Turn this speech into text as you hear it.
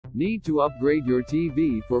Need to upgrade your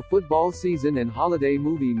TV for football season and holiday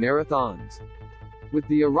movie marathons? With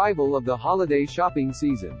the arrival of the holiday shopping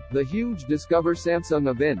season, the huge Discover Samsung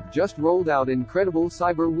event just rolled out incredible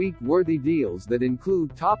Cyber Week-worthy deals that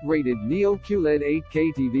include top-rated Neo QLED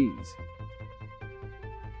 8K TVs.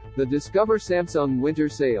 The Discover Samsung winter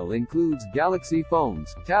sale includes Galaxy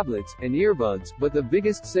phones, tablets, and earbuds, but the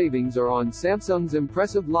biggest savings are on Samsung's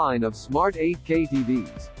impressive line of smart 8K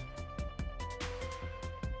TVs.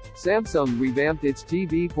 Samsung revamped its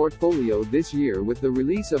TV portfolio this year with the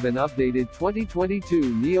release of an updated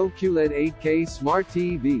 2022 Neo QLED 8K Smart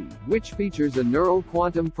TV, which features a neural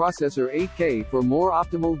quantum processor 8K for more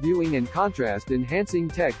optimal viewing and contrast-enhancing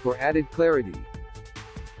tech for added clarity.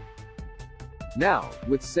 Now,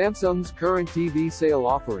 with Samsung's current TV sale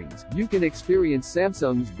offerings, you can experience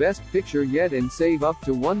Samsung's best picture yet and save up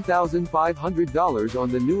to $1,500 on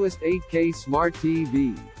the newest 8K Smart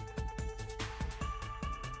TV.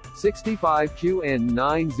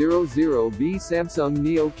 65QN900B Samsung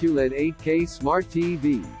Neo QLED 8K Smart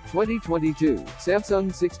TV, 2022.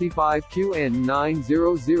 Samsung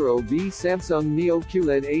 65QN900B Samsung Neo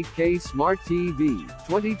QLED 8K Smart TV,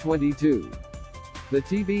 2022. The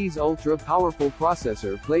TV's ultra-powerful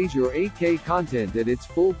processor plays your 8K content at its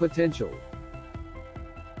full potential.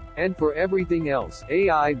 And for everything else,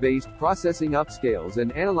 AI-based processing upscales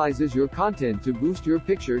and analyzes your content to boost your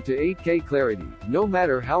picture to 8K clarity, no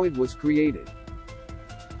matter how it was created.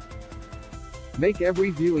 Make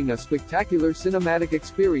every viewing a spectacular cinematic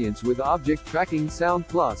experience with Object Tracking Sound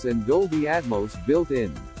Plus and Dolby Atmos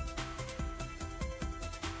built-in.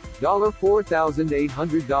 $4,800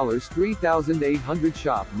 $3,800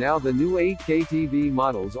 shop. Now the new 8K TV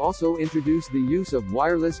models also introduce the use of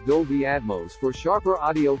wireless Dolby Atmos for sharper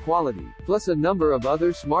audio quality, plus a number of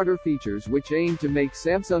other smarter features which aim to make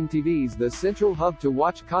Samsung TVs the central hub to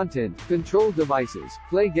watch content, control devices,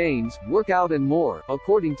 play games, work out and more,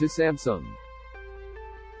 according to Samsung.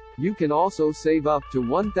 You can also save up to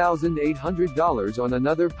 $1,800 on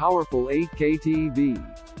another powerful 8K TV.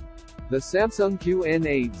 The Samsung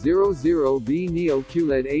QN800B Neo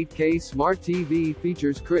QLED 8K Smart TV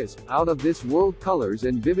features crisp, out-of-this-world colors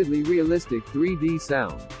and vividly realistic 3D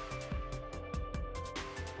sound.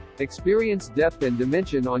 Experience depth and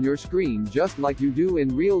dimension on your screen just like you do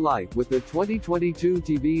in real life with the 2022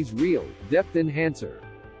 TV's Real Depth Enhancer.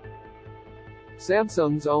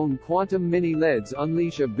 Samsung's own Quantum Mini LEDs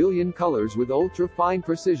unleash a billion colors with ultra-fine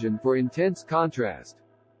precision for intense contrast.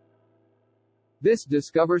 This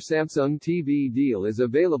Discover Samsung TV deal is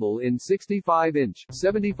available in 65-inch,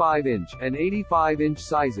 75-inch, and 85-inch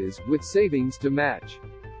sizes, with savings to match.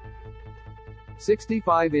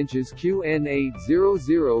 65 inches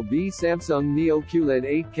QN800B Samsung Neo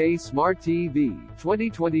QLED 8K Smart TV,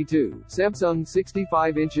 2022. Samsung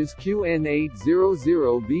 65 inches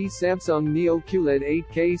QN800B Samsung Neo QLED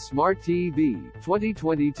 8K Smart TV,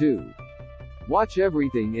 2022. Watch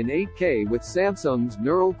everything in 8K with Samsung's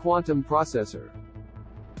Neural Quantum processor.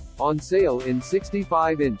 On sale in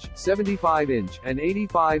 65-inch, 75-inch, and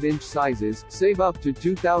 85-inch sizes, save up to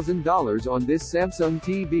 $2,000 on this Samsung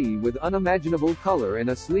TV with unimaginable color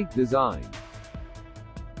and a sleek design.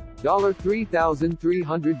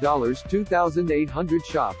 $3,300 $2,800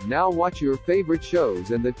 shop. Now watch your favorite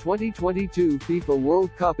shows and the 2022 FIFA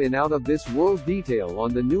World Cup in out-of-this-world detail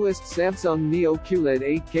on the newest Samsung Neo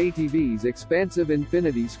QLED 8K TV's expansive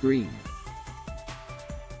infinity screen.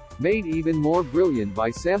 Made even more brilliant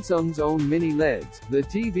by Samsung's own mini LEDs, the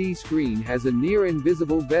TV screen has a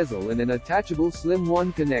near-invisible bezel and an attachable Slim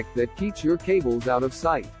 1 Connect that keeps your cables out of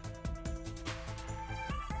sight.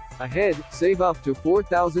 Ahead, save up to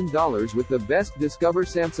 $4,000 with the best Discover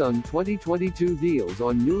Samsung 2022 deals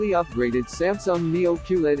on newly upgraded Samsung Neo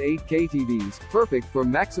QLED 8K TVs, perfect for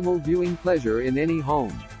maximal viewing pleasure in any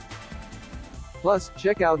home. Plus,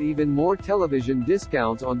 check out even more television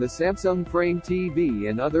discounts on the Samsung Frame TV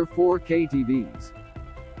and other 4K TVs.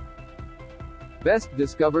 Best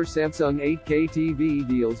Discover Samsung 8K TV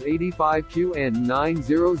deals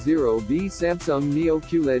 85QN900B Samsung Neo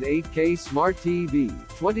QLED 8K Smart TV,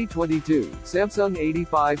 2022. Samsung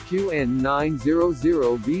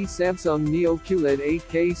 85QN900B Samsung Neo QLED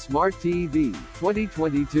 8K Smart TV,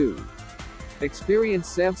 2022.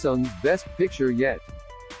 Experience Samsung's best picture yet.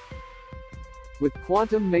 With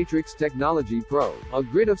Quantum Matrix Technology Pro, a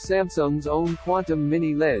grid of Samsung's own Quantum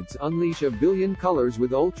Mini LEDs unleash a billion colors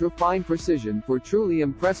with ultra-fine precision for truly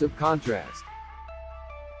impressive contrast.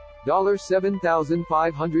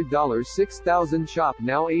 $7,500 $6,000 Shop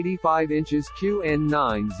now 85 inches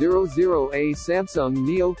QN900A Samsung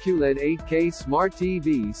Neo QLED 8K Smart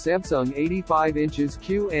TV Samsung 85 inches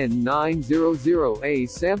QN900A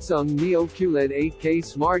Samsung Neo QLED 8K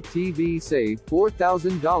Smart TV Save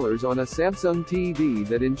 $4,000 on a Samsung TV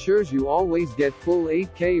that ensures you always get full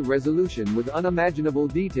 8K resolution with unimaginable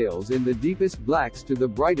details in the deepest blacks to the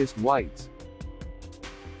brightest whites.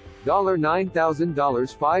 $9,000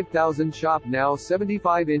 $5,000 Shop now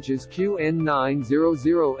 75 inches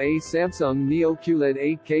QN900A Samsung Neo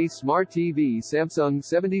QLED 8K Smart TV Samsung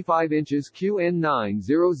 75 inches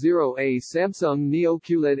QN900A Samsung Neo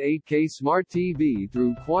QLED 8K Smart TV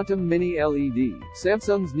through Quantum Mini LED.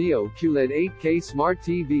 Samsung's Neo QLED 8K Smart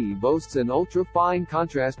TV boasts an ultra-fine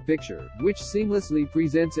contrast picture, which seamlessly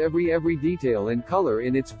presents every detail and color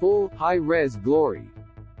in its full, high-res glory.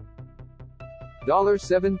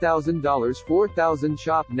 $7,000 $4,000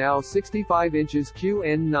 Shop now 65 inches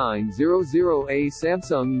QN900A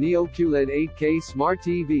Samsung Neo QLED 8K Smart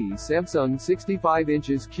TV Samsung 65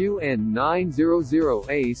 inches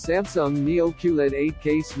QN900A Samsung Neo QLED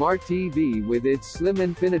 8K Smart TV with its slim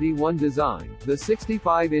Infinity One design. The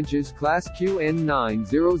 65 inches Class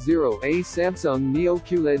QN900A Samsung Neo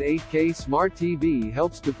QLED 8K Smart TV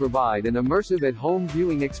helps to provide an immersive at-home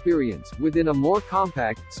viewing experience, within a more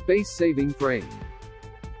compact, space-saving frame.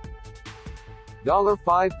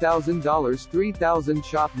 $5,000 $3,000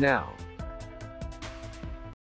 Shop now